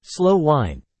Slow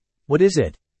wine. What is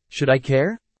it? Should I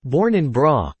care? Born in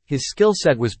Bra, his skill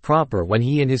set was proper when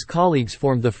he and his colleagues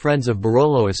formed the Friends of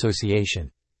Barolo Association.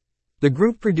 The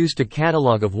group produced a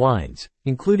catalogue of wines,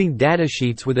 including data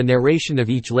sheets with a narration of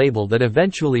each label that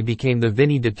eventually became the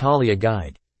Vini d'Italia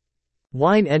Guide.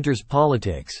 Wine enters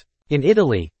politics. In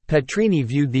Italy, Petrini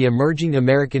viewed the emerging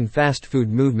American fast food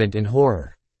movement in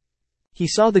horror. He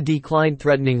saw the decline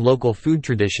threatening local food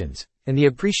traditions, and the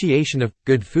appreciation of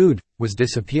good food was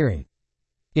disappearing.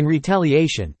 In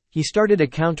retaliation, he started a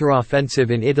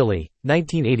counter-offensive in Italy,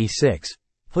 1986,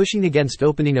 pushing against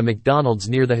opening a McDonald's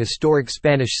near the historic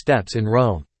Spanish Steps in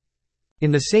Rome.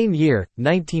 In the same year,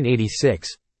 1986,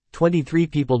 23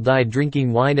 people died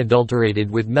drinking wine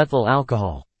adulterated with methyl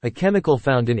alcohol, a chemical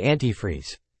found in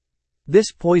antifreeze.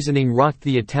 This poisoning rocked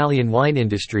the Italian wine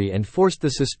industry and forced the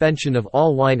suspension of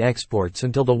all wine exports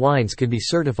until the wines could be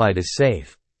certified as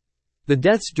safe. The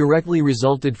deaths directly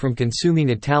resulted from consuming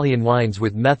Italian wines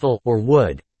with methyl or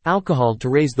wood alcohol to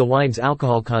raise the wine's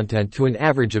alcohol content to an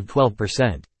average of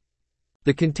 12%.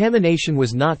 The contamination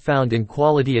was not found in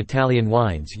quality Italian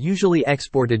wines usually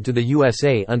exported to the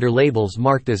USA under labels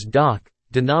marked as DOC,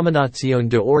 Denominazione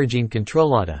di Origine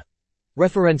Controllata,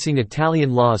 referencing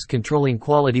Italian laws controlling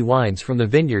quality wines from the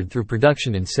vineyard through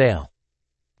production and sale.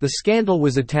 The scandal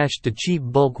was attached to cheap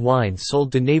bulk wines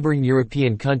sold to neighboring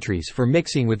European countries for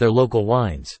mixing with their local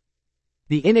wines.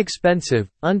 The inexpensive,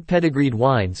 unpedigreed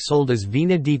wines sold as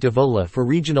Vina di Tavola for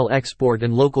regional export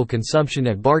and local consumption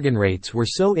at bargain rates were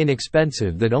so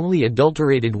inexpensive that only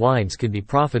adulterated wines could be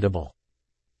profitable.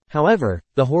 However,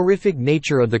 the horrific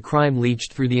nature of the crime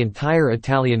leached through the entire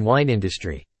Italian wine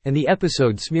industry, and the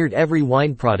episode smeared every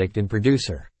wine product and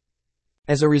producer.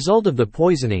 As a result of the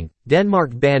poisoning,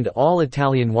 Denmark banned all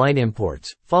Italian wine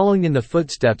imports, following in the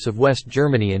footsteps of West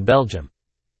Germany and Belgium.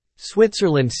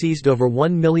 Switzerland seized over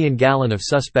 1 million gallons of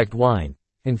suspect wine,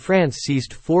 and France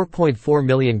seized 4.4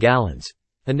 million gallons,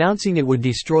 announcing it would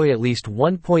destroy at least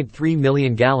 1.3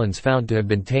 million gallons found to have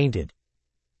been tainted.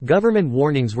 Government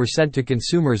warnings were sent to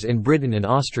consumers in Britain and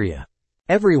Austria.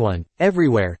 Everyone,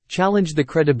 everywhere, challenged the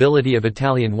credibility of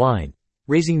Italian wine,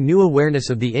 raising new awareness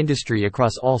of the industry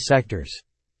across all sectors.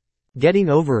 Getting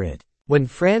over it. When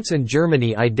France and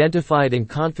Germany identified and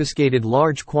confiscated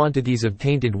large quantities of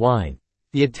tainted wine,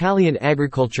 the Italian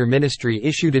Agriculture Ministry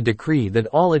issued a decree that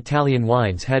all Italian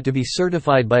wines had to be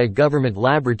certified by a government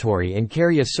laboratory and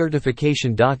carry a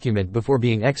certification document before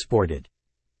being exported.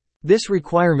 This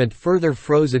requirement further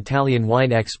froze Italian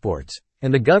wine exports,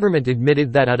 and the government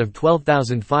admitted that out of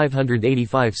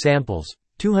 12,585 samples,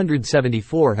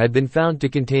 274 had been found to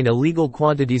contain illegal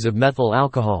quantities of methyl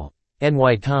alcohol.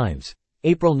 NY Times.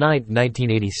 April 9,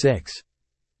 1986.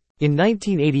 In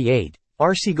 1988,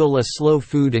 Arsigola Slow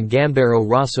Food and Gambero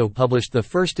Rosso published the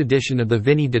first edition of the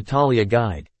Vini d'Italia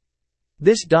Guide.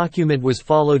 This document was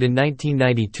followed in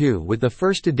 1992 with the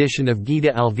first edition of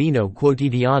Guida al Vino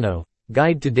Quotidiano,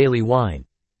 Guide to Daily Wine,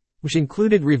 which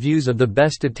included reviews of the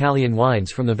best Italian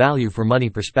wines from the value for money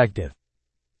perspective.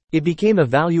 It became a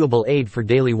valuable aid for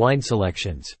daily wine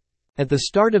selections. At the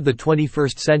start of the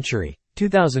 21st century,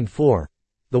 2004,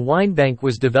 the Wine Bank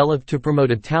was developed to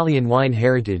promote Italian wine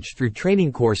heritage through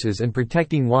training courses and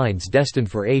protecting wines destined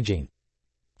for aging.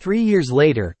 3 years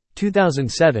later,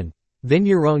 2007,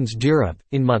 Vignerons d'Europe,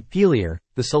 in Montpellier,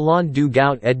 the Salon du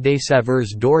Goût et des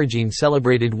Saveurs d'Origine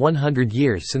celebrated 100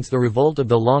 years since the revolt of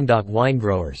the Languedoc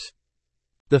winegrowers.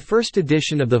 The first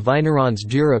edition of the Vignerons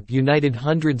d'Europe united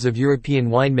hundreds of European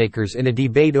winemakers in a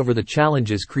debate over the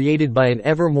challenges created by an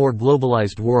ever more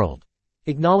globalized world,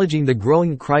 acknowledging the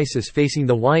growing crisis facing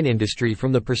the wine industry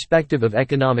from the perspective of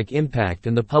economic impact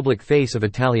and the public face of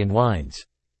Italian wines.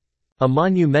 A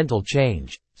monumental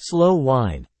change. Slow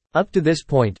wine. Up to this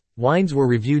point, wines were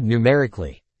reviewed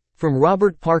numerically. From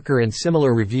Robert Parker and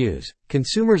similar reviews,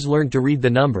 consumers learned to read the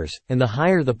numbers, and the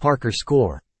higher the Parker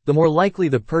score, the more likely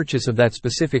the purchase of that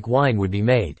specific wine would be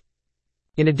made.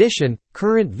 In addition,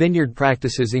 current vineyard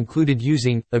practices included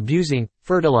using, abusing,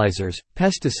 fertilizers,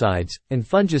 pesticides, and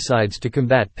fungicides to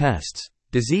combat pests,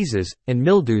 diseases, and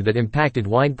mildew that impacted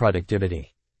wine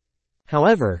productivity.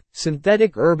 However,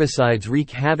 synthetic herbicides wreak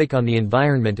havoc on the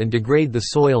environment and degrade the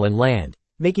soil and land,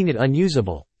 making it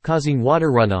unusable, causing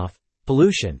water runoff,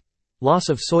 pollution, loss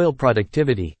of soil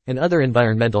productivity, and other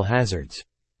environmental hazards.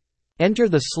 Enter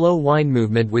the slow wine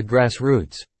movement with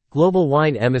grassroots, global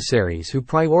wine emissaries who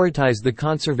prioritize the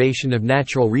conservation of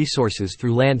natural resources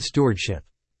through land stewardship.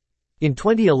 In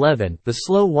 2011, the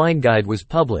Slow Wine Guide was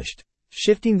published,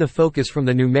 shifting the focus from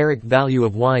the numeric value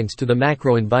of wines to the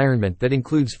macro environment that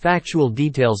includes factual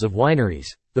details of wineries,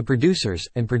 the producers,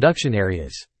 and production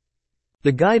areas.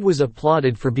 The guide was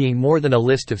applauded for being more than a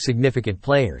list of significant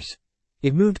players.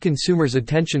 It moved consumers'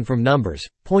 attention from numbers,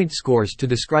 point scores to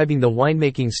describing the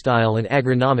winemaking style and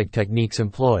agronomic techniques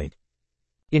employed.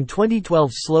 In 2012,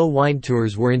 slow wine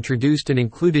tours were introduced and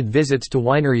included visits to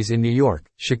wineries in New York,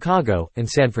 Chicago, and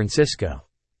San Francisco.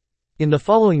 In the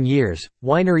following years,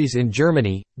 wineries in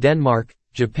Germany, Denmark,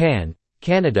 Japan,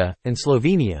 Canada, and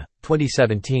Slovenia,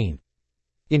 2017.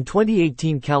 In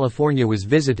 2018, California was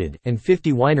visited, and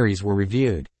 50 wineries were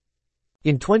reviewed.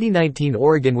 In 2019,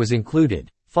 Oregon was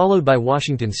included, followed by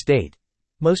Washington State.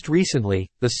 Most recently,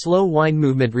 the slow wine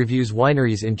movement reviews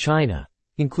wineries in China,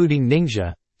 including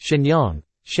Ningxia, Shenyang,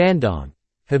 Shandong,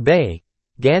 Hebei,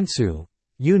 Gansu,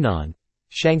 Yunnan,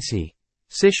 Shaanxi,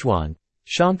 Sichuan,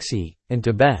 Shaanxi, and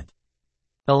Tibet.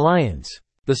 Alliance.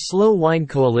 The Slow Wine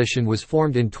Coalition was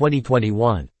formed in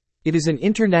 2021. It is an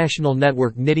international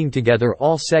network knitting together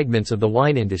all segments of the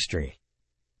wine industry.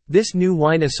 This new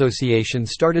wine association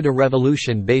started a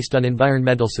revolution based on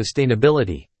environmental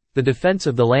sustainability, the defense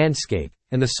of the landscape,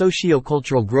 and the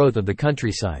socio-cultural growth of the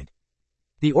countryside.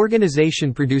 The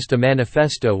organization produced a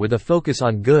manifesto with a focus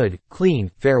on good,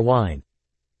 clean, fair wine.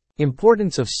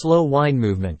 Importance of slow wine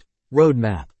movement.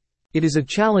 Roadmap. It is a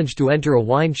challenge to enter a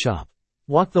wine shop,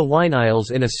 walk the wine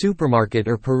aisles in a supermarket,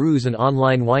 or peruse an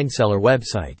online wine seller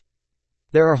website.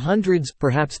 There are hundreds,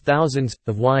 perhaps thousands,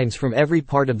 of wines from every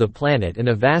part of the planet and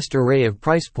a vast array of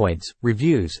price points,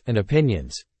 reviews, and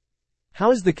opinions.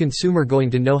 How is the consumer going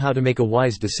to know how to make a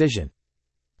wise decision?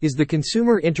 Is the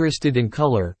consumer interested in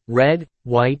color, red,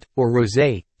 white, or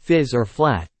rosé, fizz or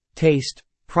flat, taste,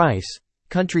 price,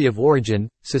 country of origin,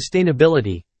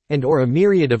 sustainability, and/or a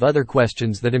myriad of other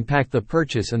questions that impact the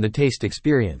purchase and the taste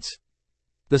experience?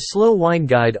 The Slow Wine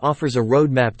Guide offers a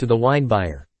roadmap to the wine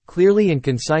buyer, clearly and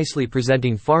concisely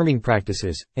presenting farming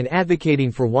practices, and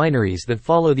advocating for wineries that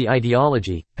follow the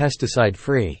ideology,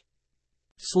 pesticide-free.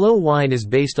 Slow wine is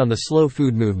based on the slow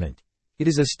food movement. It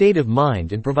is a state of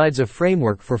mind and provides a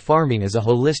framework for farming as a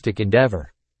holistic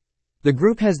endeavor. The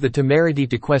group has the temerity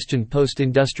to question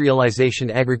post-industrialization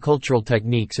agricultural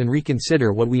techniques and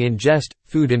reconsider what we ingest,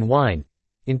 food and wine,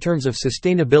 in terms of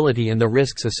sustainability and the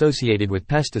risks associated with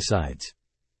pesticides.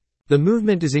 The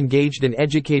movement is engaged in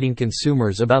educating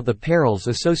consumers about the perils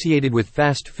associated with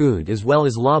fast food, as well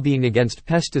as lobbying against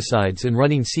pesticides and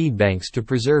running seed banks to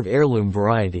preserve heirloom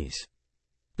varieties.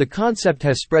 The concept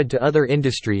has spread to other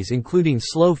industries, including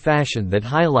slow fashion that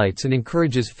highlights and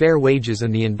encourages fair wages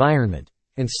and the environment,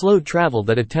 and slow travel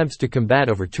that attempts to combat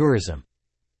over-tourism.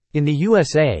 In the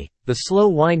USA, the Slow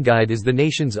Wine Guide is the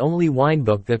nation's only wine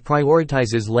book that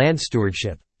prioritizes land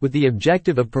stewardship, with the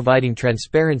objective of providing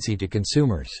transparency to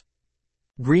consumers.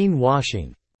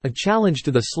 Greenwashing. A challenge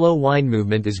to the slow wine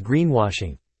movement is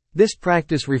greenwashing. This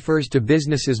practice refers to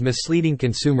businesses misleading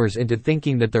consumers into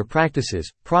thinking that their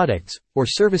practices, products, or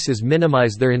services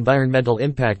minimize their environmental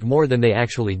impact more than they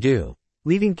actually do,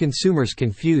 leaving consumers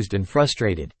confused and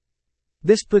frustrated.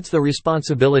 This puts the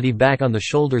responsibility back on the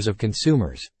shoulders of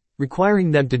consumers, requiring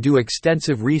them to do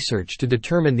extensive research to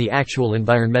determine the actual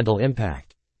environmental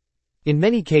impact. In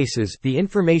many cases, the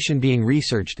information being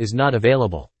researched is not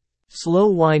available. Slow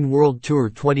Wine World Tour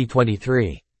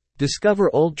 2023. Discover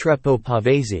Oltrepo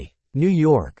Pavese, New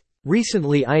York.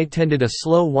 Recently I attended a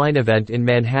slow wine event in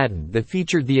Manhattan that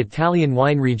featured the Italian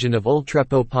wine region of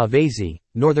Oltrepo Pavese,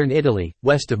 northern Italy,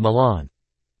 west of Milan.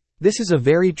 This is a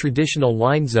very traditional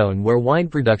wine zone where wine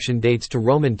production dates to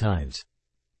Roman times.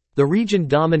 The region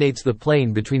dominates the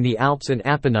plain between the Alps and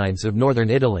Apennines of northern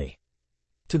Italy.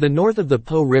 To the north of the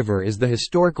Po River is the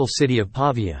historical city of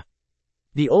Pavia.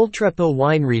 The Oltrepo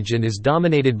wine region is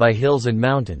dominated by hills and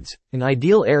mountains, an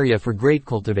ideal area for grape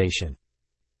cultivation.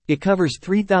 It covers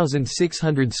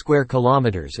 3,600 square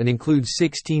kilometers and includes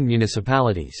 16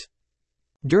 municipalities.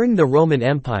 During the Roman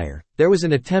Empire, there was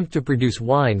an attempt to produce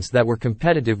wines that were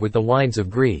competitive with the wines of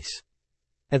Greece.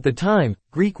 At the time,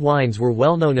 Greek wines were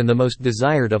well known and the most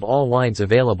desired of all wines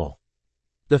available.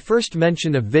 The first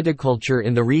mention of viticulture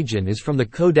in the region is from the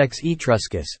Codex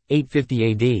Etruscus,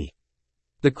 850 AD.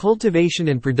 The cultivation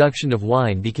and production of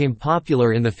wine became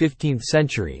popular in the 15th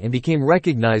century and became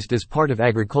recognized as part of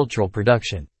agricultural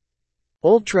production.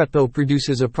 Oltrepo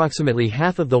produces approximately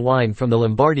half of the wine from the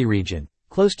Lombardy region,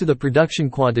 close to the production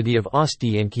quantity of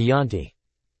Asti and Chianti.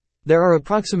 There are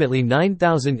approximately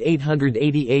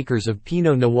 9,880 acres of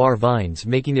Pinot Noir vines,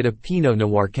 making it a Pinot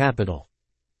Noir capital.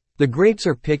 The grapes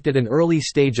are picked at an early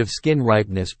stage of skin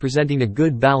ripeness, presenting a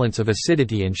good balance of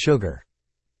acidity and sugar.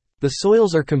 The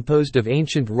soils are composed of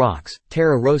ancient rocks,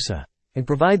 terra rossa, and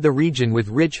provide the region with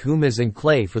rich humus and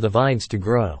clay for the vines to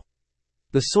grow.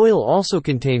 The soil also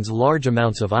contains large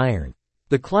amounts of iron.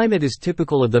 The climate is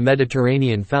typical of the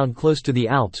Mediterranean, found close to the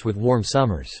Alps with warm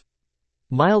summers,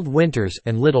 mild winters,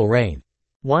 and little rain.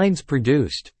 Wines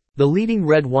produced. The leading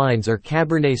red wines are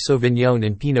Cabernet Sauvignon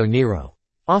and Pinot Nero,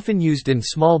 often used in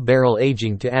small barrel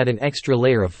aging to add an extra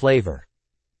layer of flavor.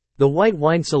 The white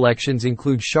wine selections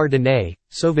include Chardonnay,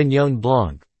 Sauvignon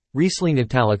Blanc, Riesling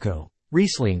Italico,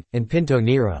 Riesling, and Pinto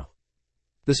Nero.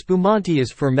 The Spumante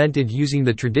is fermented using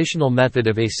the traditional method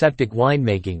of aseptic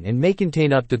winemaking and may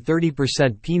contain up to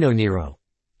 30% Pinot Nero,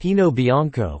 Pinot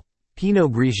Bianco,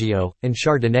 Pinot Grigio, and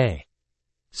Chardonnay.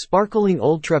 Sparkling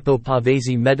Oltrepo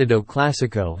Pavese Metodo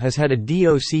Classico has had a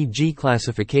DOCG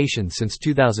classification since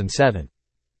 2007.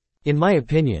 In my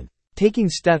opinion, taking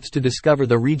steps to discover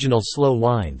the regional slow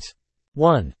wines.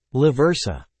 1.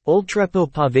 Liversa. Oltrepo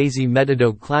Pavese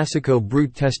Metodo Classico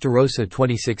Brut Testarossa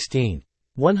 2016.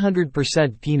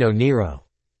 100% Pinot Nero.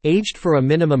 Aged for a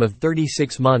minimum of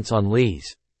 36 months on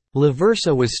lees.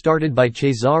 Liversa was started by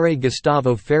Cesare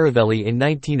Gustavo Faravelli in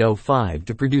 1905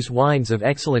 to produce wines of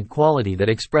excellent quality that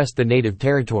expressed the native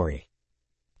territory.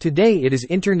 Today it is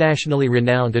internationally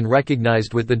renowned and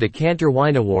recognized with the Decanter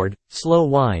Wine Award, Slow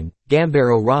Wine,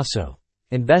 Gambero Rosso,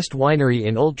 and Best Winery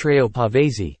in Oltreo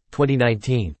Pavese,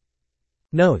 2019.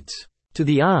 Notes. To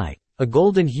the eye, a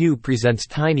golden hue presents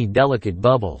tiny delicate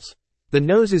bubbles. The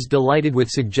nose is delighted with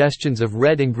suggestions of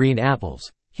red and green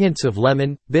apples, hints of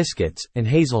lemon, biscuits, and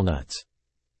hazelnuts.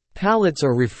 Palates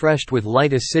are refreshed with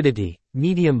light acidity,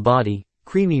 medium body,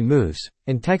 creamy mousse,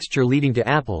 and texture leading to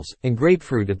apples and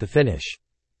grapefruit at the finish.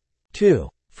 2.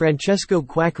 Francesco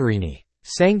Quaccarini.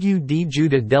 Sangue di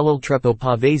Giuda dell'Oltrepo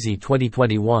Pavese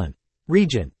 2021.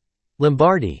 Region.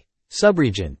 Lombardy.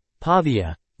 Subregion.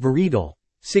 Pavia, Varedel.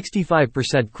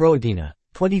 65% Croatina,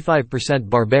 25%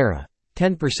 Barbera,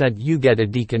 10%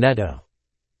 Ugetta di Caneto.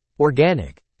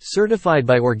 Organic. Certified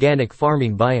by Organic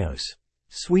Farming Bios.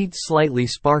 Sweet, slightly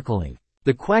sparkling.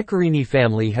 The Quaccarini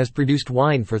family has produced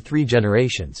wine for 3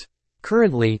 generations.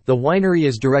 Currently, the winery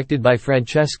is directed by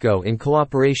Francesco in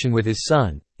cooperation with his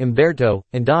son, Umberto,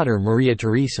 and daughter Maria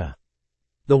Teresa.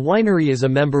 The winery is a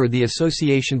member of the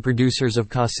Association Producers of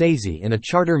Cassese and a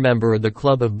charter member of the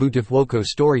Club of Buttafuoco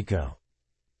Storico.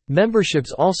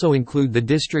 Memberships also include the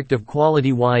District of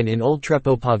Quality Wine in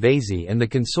Oltrepo Pavese and the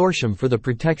Consortium for the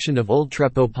Protection of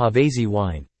Oltrepo Pavese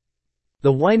Wine.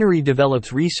 The winery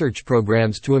develops research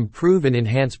programs to improve and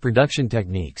enhance production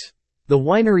techniques. The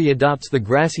winery adopts the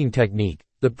grassing technique,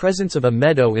 the presence of a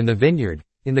meadow in the vineyard,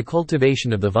 in the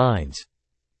cultivation of the vines.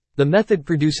 The method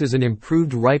produces an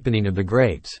improved ripening of the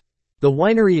grapes. The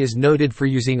winery is noted for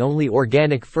using only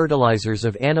organic fertilizers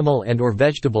of animal and/or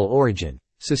vegetable origin,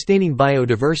 sustaining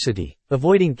biodiversity,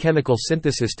 avoiding chemical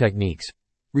synthesis techniques,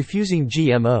 refusing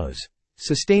GMOs,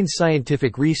 sustains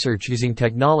scientific research using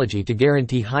technology to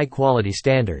guarantee high-quality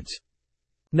standards.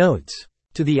 Notes.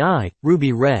 To the eye,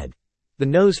 ruby red. The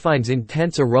nose finds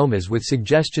intense aromas with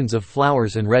suggestions of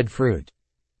flowers and red fruit.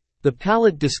 The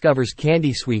palate discovers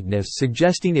candy sweetness,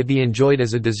 suggesting it be enjoyed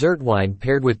as a dessert wine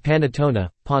paired with panettone,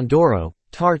 pandoro,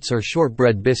 tarts or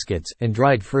shortbread biscuits, and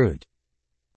dried fruit.